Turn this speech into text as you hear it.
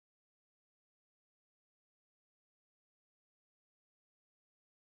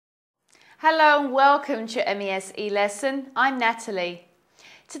Hello and welcome to your MES e-lesson. I'm Natalie.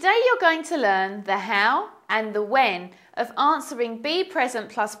 Today you're going to learn the how and the when of answering be present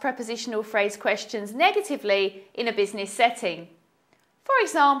plus prepositional phrase questions negatively in a business setting. For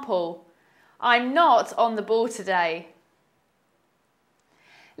example, I'm not on the ball today.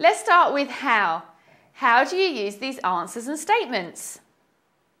 Let's start with how. How do you use these answers and statements?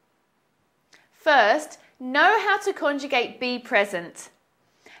 First, know how to conjugate be present.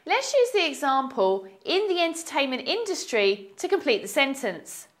 Let's use the example in the entertainment industry to complete the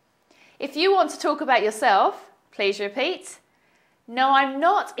sentence. If you want to talk about yourself, please repeat, no, I'm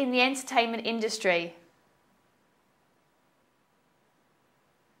not in the entertainment industry.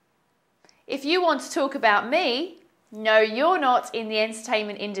 If you want to talk about me, no, you're not in the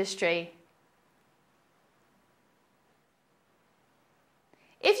entertainment industry.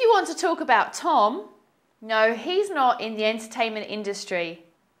 If you want to talk about Tom, no, he's not in the entertainment industry.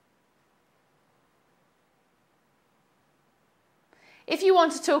 If you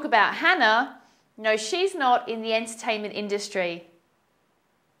want to talk about Hannah, no, she's not in the entertainment industry.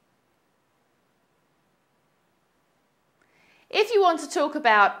 If you want to talk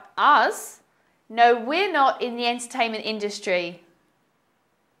about us, no, we're not in the entertainment industry.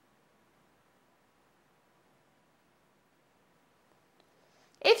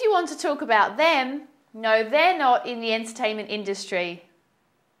 If you want to talk about them, no, they're not in the entertainment industry.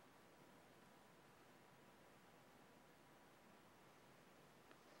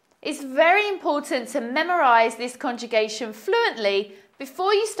 It's very important to memorize this conjugation fluently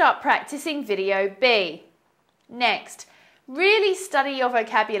before you start practicing video B. Next, really study your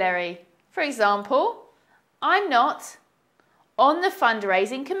vocabulary. For example, I'm not on the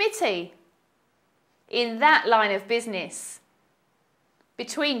fundraising committee, in that line of business,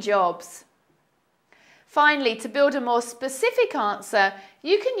 between jobs. Finally, to build a more specific answer,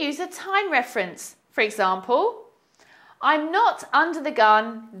 you can use a time reference. For example, I'm not under the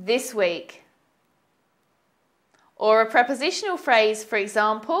gun this week. Or a prepositional phrase, for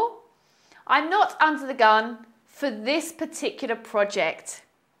example, I'm not under the gun for this particular project.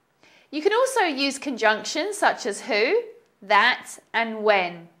 You can also use conjunctions such as who, that, and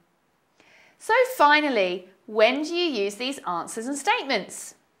when. So finally, when do you use these answers and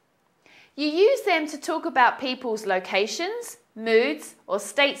statements? You use them to talk about people's locations, moods, or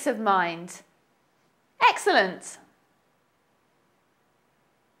states of mind. Excellent!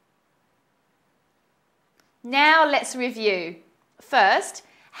 Now let's review. First,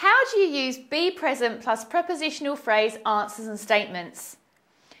 how do you use be present plus prepositional phrase answers and statements?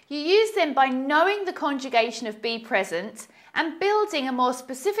 You use them by knowing the conjugation of be present and building a more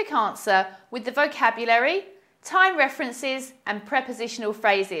specific answer with the vocabulary, time references and prepositional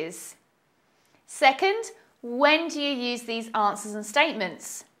phrases. Second, when do you use these answers and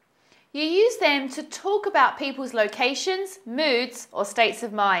statements? You use them to talk about people's locations, moods or states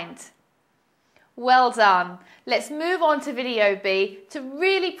of mind. Well done. Let's move on to video B to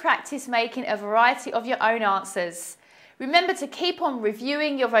really practice making a variety of your own answers. Remember to keep on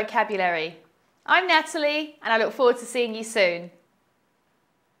reviewing your vocabulary. I'm Natalie and I look forward to seeing you soon.